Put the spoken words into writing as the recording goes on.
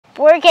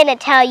we're going to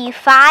tell you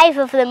 5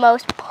 of the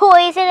most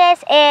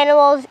poisonous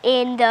animals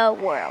in the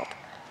world.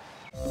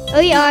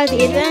 We are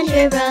the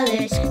Adventure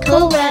Brothers,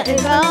 Cobra and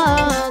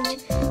Frog.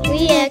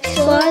 We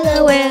explore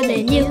the world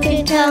and you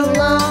can come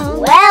along.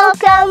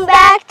 Welcome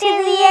back to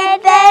the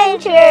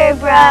Adventure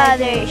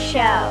Brothers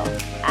Show.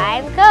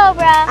 I'm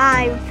Cobra.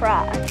 I'm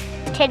Frog.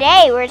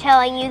 Today we're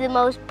telling you the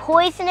most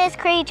poisonous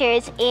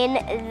creatures in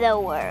the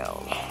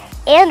world.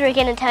 And we're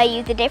going to tell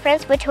you the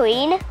difference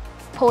between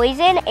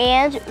poison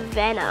and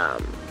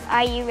venom.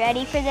 Are you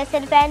ready for this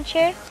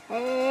adventure?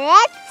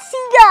 Let's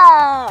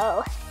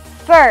go!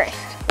 First,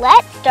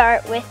 let's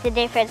start with the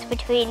difference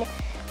between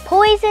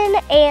poison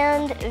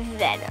and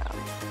venom.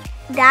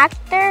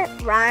 Dr.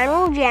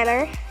 Ronald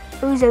Jenner,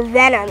 who's a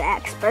venom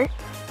expert,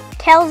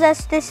 tells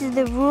us this is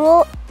the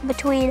rule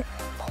between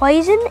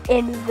poison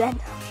and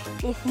venom.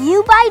 If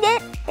you bite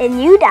it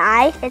and you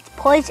die, it's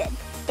poison.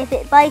 If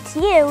it bites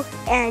you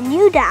and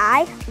you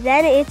die,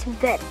 then it's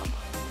venom.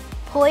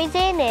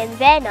 Poison and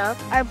venom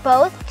are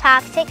both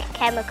toxic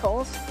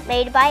chemicals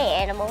made by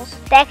animals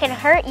that can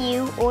hurt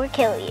you or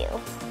kill you.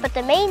 But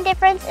the main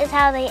difference is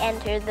how they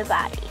enter the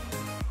body.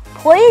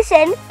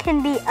 Poison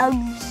can be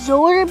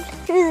absorbed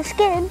through the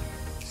skin,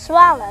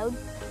 swallowed,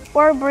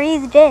 or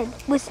breathed in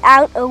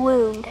without a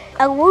wound.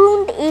 A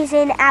wound is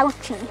an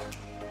ouchie.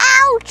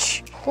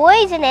 Ouch!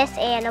 Poisonous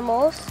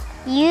animals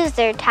use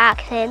their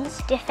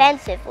toxins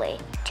defensively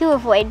to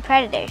avoid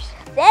predators.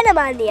 Venom,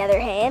 on the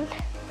other hand,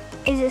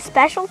 is a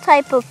special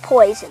type of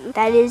poison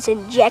that is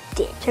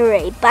injected through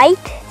a bite,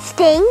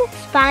 sting,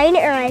 spine,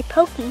 or a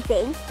poking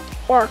thing,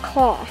 or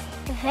claw.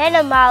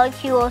 Venom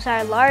molecules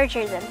are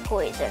larger than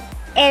poison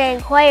and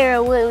require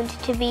a wound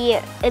to be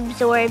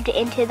absorbed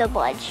into the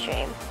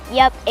bloodstream.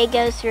 Yup, it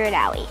goes through an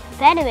owie.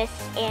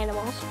 Venomous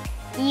animals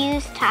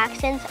use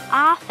toxins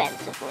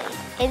offensively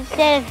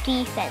instead of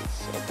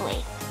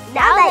defensively.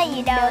 Now that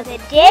you know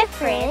the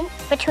difference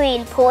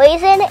between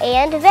poison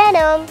and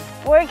venom,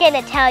 we're going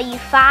to tell you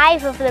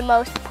 5 of the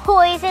most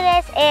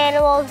poisonous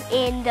animals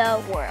in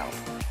the world.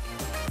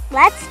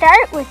 Let's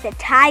start with the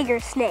tiger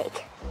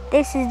snake.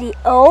 This is the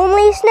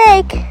only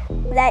snake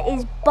that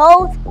is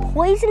both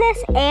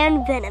poisonous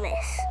and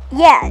venomous.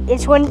 Yeah,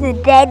 it's one of the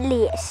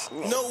deadliest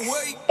snakes. No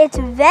way. Its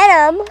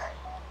venom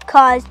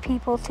caused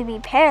people to be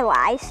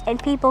paralyzed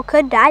and people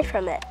could die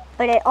from it.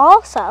 But it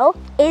also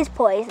is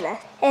poisonous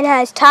and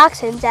has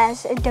toxins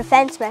as a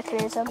defense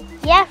mechanism.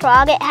 Yeah,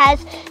 Frog, it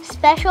has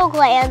special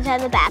glands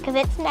on the back of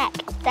its neck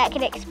that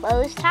can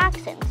expose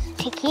toxins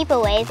to keep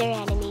away their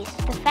enemies.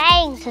 The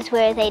fangs is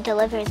where they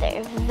deliver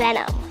their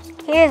venom.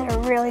 Here's a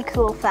really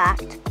cool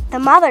fact. The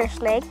mother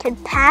snake can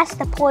pass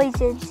the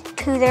poisons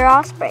to their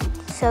offspring,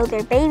 so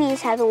their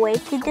babies have a way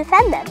to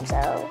defend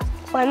themselves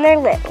when they're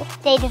little.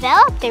 They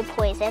develop their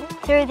poison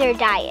through their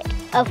diet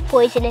of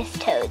poisonous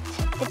toads.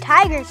 The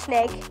tiger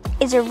snake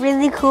is a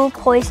really cool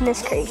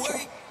poisonous creature.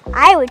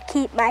 I would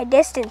keep my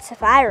distance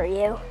if I were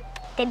you.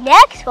 The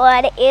next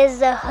one is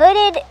the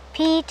hooded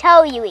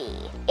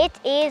pitoyui. It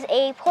is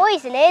a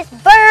poisonous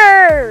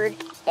bird.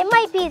 It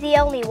might be the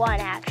only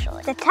one,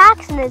 actually. The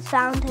toxin is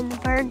found in the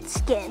bird's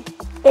skin,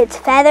 its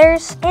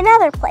feathers, and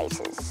other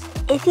places.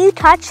 If you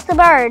touch the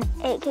bird,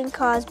 it can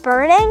cause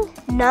burning,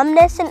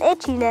 numbness and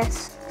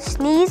itchiness,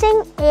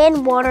 sneezing,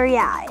 and watery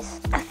eyes.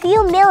 A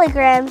few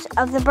milligrams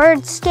of the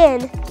bird's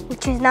skin,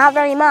 which is not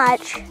very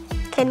much,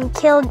 can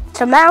kill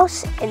a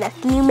mouse in a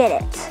few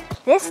minutes.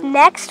 This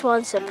next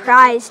one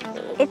surprised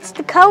me. It's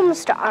the comb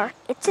star.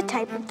 It's a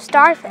type of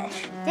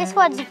starfish. This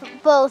one's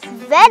both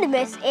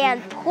venomous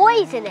and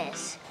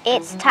poisonous.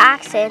 Its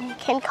toxin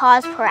can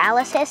cause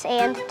paralysis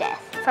and death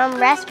from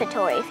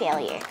respiratory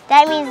failure.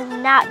 That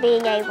means not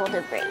being able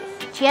to breathe.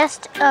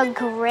 Just a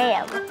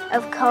gram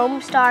of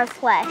comb star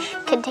flesh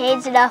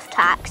contains enough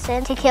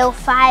toxin to kill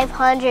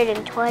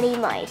 520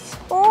 mice.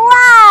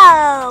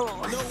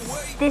 Wow!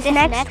 This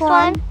next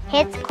one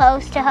hits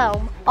close to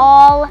home.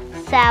 All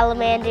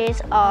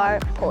salamanders are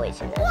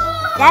poisonous.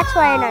 That's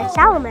why in our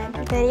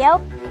salamander video,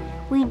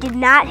 we did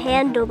not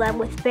handle them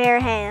with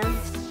bare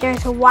hands.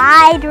 There's a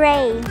wide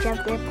range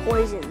of their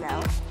poison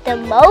though. The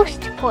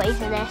most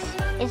poisonous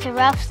is a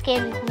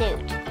rough-skinned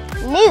newt.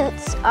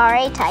 Newts are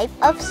a type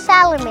of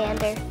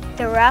salamander.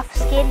 The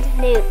rough-skinned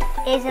newt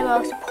is the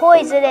most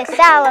poisonous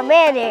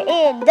salamander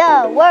in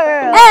the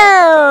world.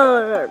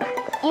 Oh!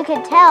 You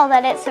can tell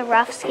that it's a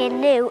rough-skinned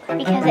newt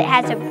because it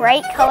has a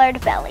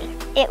bright-colored belly.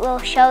 It will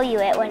show you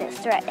it when it's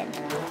threatened.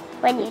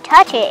 When you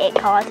touch it, it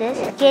causes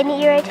skin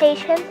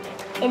irritation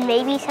and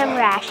maybe some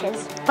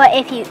rashes. But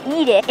if you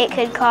eat it, it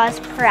could cause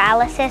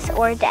paralysis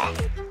or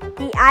death.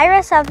 The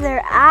iris of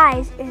their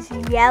eyes is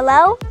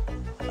yellow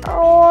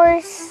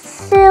or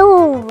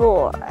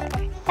silver.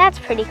 That's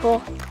pretty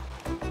cool.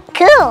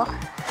 Cool.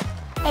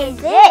 And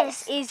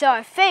this is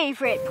our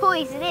favorite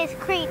poisonous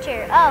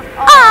creature of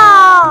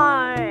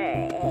all.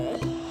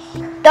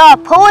 The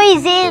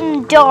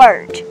poison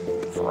dart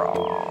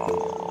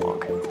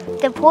frog.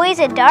 The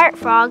poison dart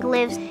frog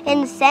lives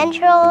in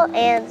Central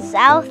and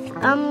South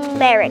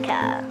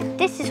America.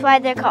 This is why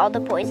they're called the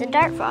poison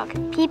dart frog.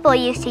 People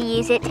used to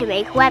use it to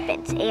make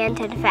weapons and,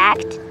 in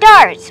fact,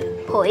 darts,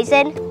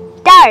 poison,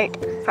 dart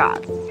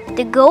frog.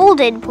 The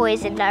golden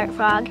poison dart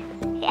frog.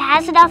 It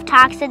has enough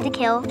toxin to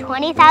kill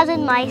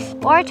 20,000 mice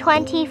or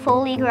 20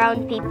 fully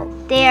grown people.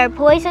 They are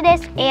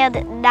poisonous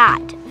and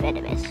not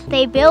venomous.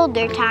 They build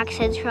their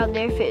toxins from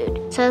their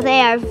food, so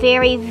they are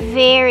very,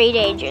 very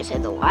dangerous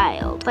in the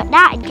wild, but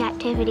not in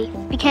captivity,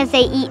 because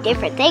they eat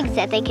different things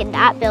that they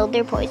cannot build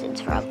their poisons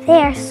from.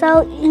 They are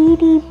so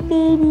itty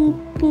bitty.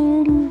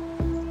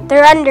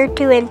 They're under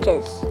 2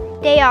 inches.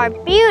 They are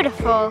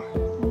beautiful,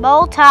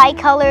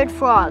 multicolored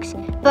frogs,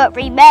 but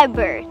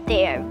remember,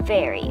 they are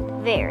very,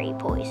 very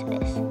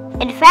poisonous.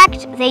 In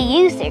fact, they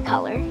use their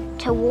color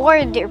to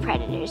warn their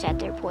predators that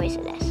they're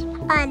poisonous.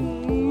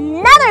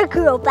 Another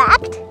cool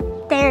fact,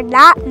 they're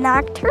not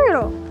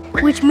nocturnal,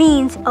 which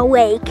means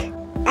awake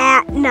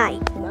at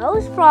night.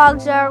 Most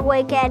frogs are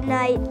awake at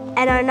night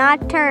and are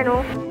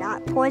nocturnal,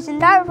 not poison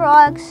dart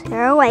frogs.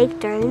 They're awake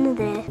during the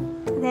day.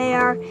 They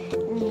are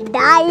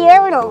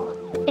diurnal,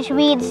 which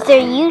means they're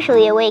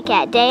usually awake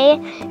at day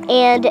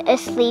and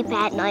asleep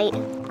at night.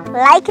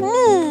 Like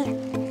me.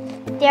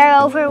 There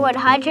are over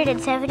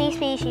 170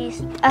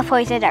 species of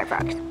poison dart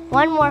frogs.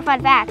 One more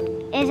fun fact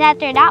is that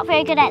they're not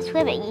very good at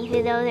swimming,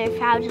 even though they're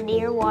found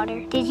near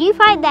water. Did you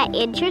find that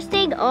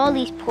interesting, all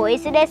these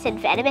poisonous and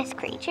venomous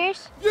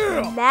creatures?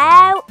 Yeah.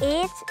 Now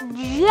it's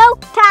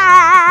joke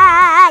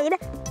time.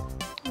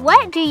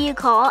 What do you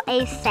call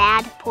a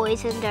sad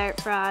poison dart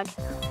frog?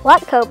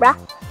 What, Cobra?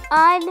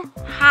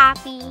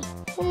 Unhappy.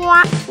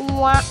 Wah,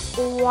 wah,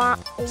 wah,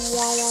 wah.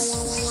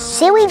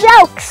 Silly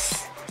jokes.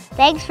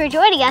 Thanks for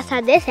joining us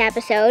on this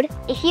episode.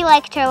 If you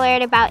like to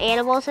learn about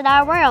animals in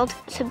our world,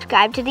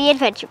 subscribe to the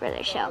Adventure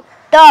Brothers Show.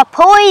 The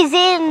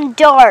poison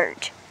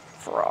dart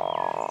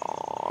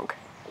frog.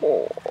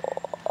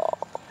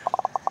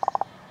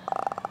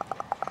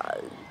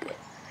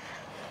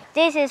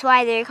 This is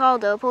why they're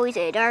called the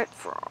poison dart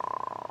frog.